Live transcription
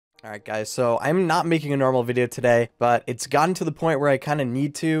Alright guys, so I'm not making a normal video today, but it's gotten to the point where I kind of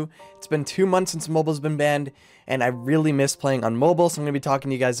need to. It's been 2 months since mobile's been banned, and I really miss playing on mobile, so I'm going to be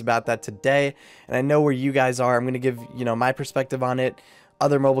talking to you guys about that today. And I know where you guys are. I'm going to give, my perspective on it,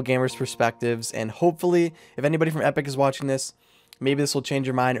 other mobile gamers' perspectives, and hopefully, if anybody from Epic is watching this, maybe this will change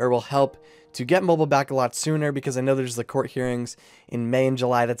your mind or will help to get mobile back a lot sooner, because I know there's the court hearings in May and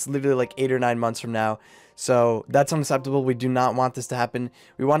July. That's literally like 8 or 9 months from now. So that's unacceptable. We do not want this to happen.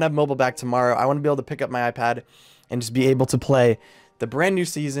 We want to have mobile back tomorrow. I want to be able to pick up my iPad and just be able to play the brand new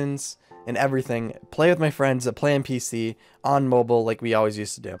seasons and everything, play with my friends that play on PC on mobile like we always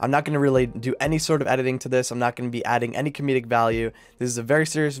used to do. I'm not going to really do any sort of editing to this. I'm not going to be adding any comedic value. This is a very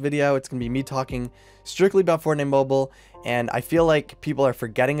serious video. It's going to be me talking strictly about Fortnite Mobile, and I feel like people are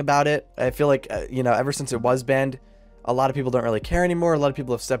forgetting about it. I feel like, ever since it was banned, a lot of people don't really care anymore. A lot of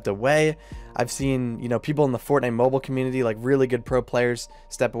people have stepped away. I've seen, people in the Fortnite mobile community, like really good pro players,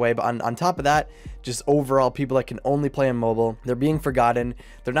 step away. But on top of that, just overall people that can only play on mobile, they're being forgotten.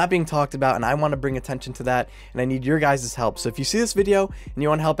 They're not being talked about, and I want to bring attention to that, and I need your guys' help. So if you see this video and you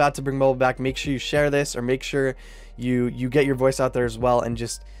want to help out to bring mobile back, make sure you share this, or make sure you get your voice out there as well, and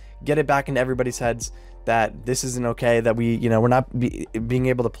just get it back into everybody's heads that this isn't okay, that we're not being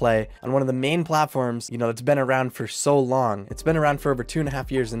able to play on one of the main platforms, that's been around for so long. It's been around for over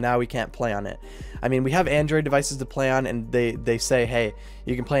 2.5 years, and now we can't play on it. I mean, we have Android devices to play on, and they say, hey,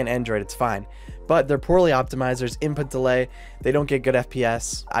 you can play on Android, it's fine. But they're poorly optimized, there's input delay, they don't get good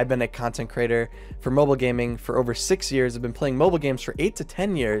FPS. I've been a content creator for mobile gaming for over 6 years. I've been playing mobile games for 8 to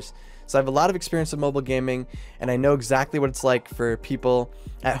 10 years. So I have a lot of experience with mobile gaming, and I know exactly what it's like for people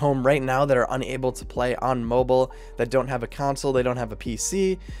at home right now that are unable to play on mobile, that don't have a console, they don't have a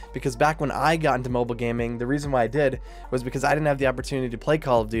PC. Because back when I got into mobile gaming, the reason why I did was because I didn't have the opportunity to play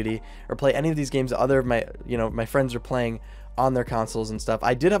Call of Duty or play any of these games that other of my friends are playing on their consoles and stuff.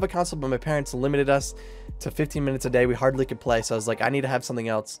 I did have a console, but my parents limited us to 15 minutes a day. We hardly could play, so I was like, I need to have something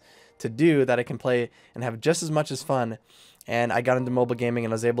else to do that I can play and have just as much as fun. And I got into mobile gaming,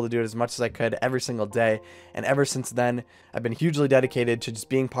 and I was able to do it as much as I could every single day. And ever since then, I've been hugely dedicated to just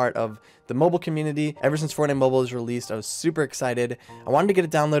being part of the mobile community. Ever since Fortnite Mobile was released, I was super excited. I wanted to get it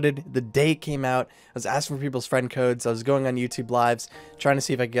downloaded the day it came out. I was asking for people's friend codes. I was going on YouTube lives, trying to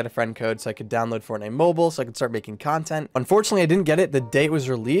see if I could get a friend code so I could download Fortnite Mobile, so I could start making content. Unfortunately, I didn't get it the day it was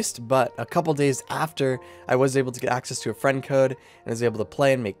released, but a couple days after, I was able to get access to a friend code, and I was able to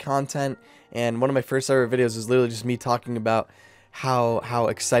play and make content. And one of my first ever videos was literally just me talking about how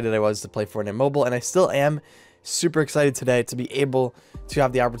excited I was to play Fortnite Mobile, and I still am super excited today to be able to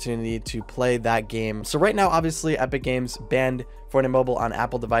have the opportunity to play that game. So right now, obviously, Epic Games banned Fortnite Mobile on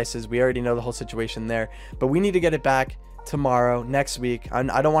Apple devices. We already know the whole situation there, but we need to get it back tomorrow, next week.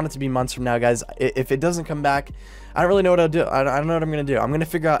 I don't want it to be months from now, guys. If it doesn't come back, I don't really know what I'll do. I don't know what I'm gonna do. I'm gonna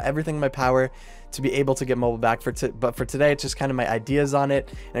figure out everything in my power to be able to get mobile back. But for today, it's just kind of my ideas on it,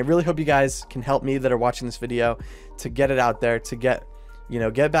 and I really hope you guys can help me that are watching this video to get it out there, to get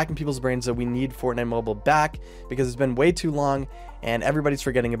it back in people's brains that we need Fortnite Mobile back, because it's been way too long and everybody's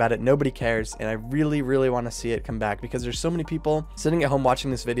forgetting about it. Nobody cares, and I really, really want to see it come back, because there's so many people sitting at home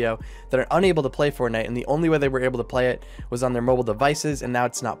watching this video that are unable to play Fortnite, and the only way they were able to play it was on their mobile devices, and now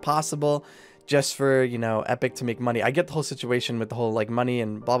it's not possible just for, Epic to make money. I get the whole situation with the whole money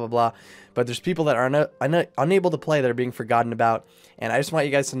and blah blah blah, but there's people that are unable to play that are being forgotten about, and I just want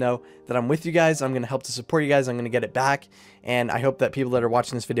you guys to know that I'm with you guys. I'm going to help to support you guys. I'm going to get it back, and I hope that people that are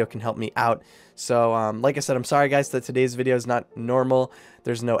watching this video can help me out. So like I said, I'm sorry guys that today's video is not normal.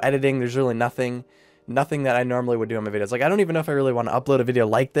 There's no editing. There's really nothing that I normally would do on my videos. Like, I don't even know if I really want to upload a video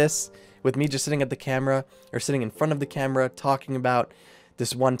like this with me just sitting at the camera or sitting in front of the camera talking about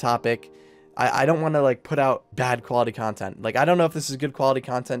this one topic. I don't want to put out bad quality content. I don't know if this is good quality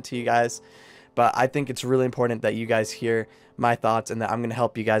content to you guys, but I think it's really important that you guys hear my thoughts, and that I'm going to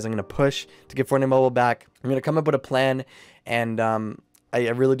help you guys. I'm going to push to get Fortnite Mobile back. I'm going to come up with a plan, and I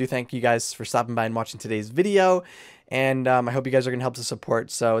really do thank you guys for stopping by and watching today's video, and I hope you guys are going to help to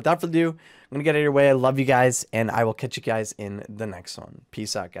support. So without further ado, I'm going to get out of your way. I love you guys, and I will catch you guys in the next one.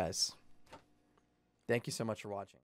 Peace out, guys. Thank you so much for watching.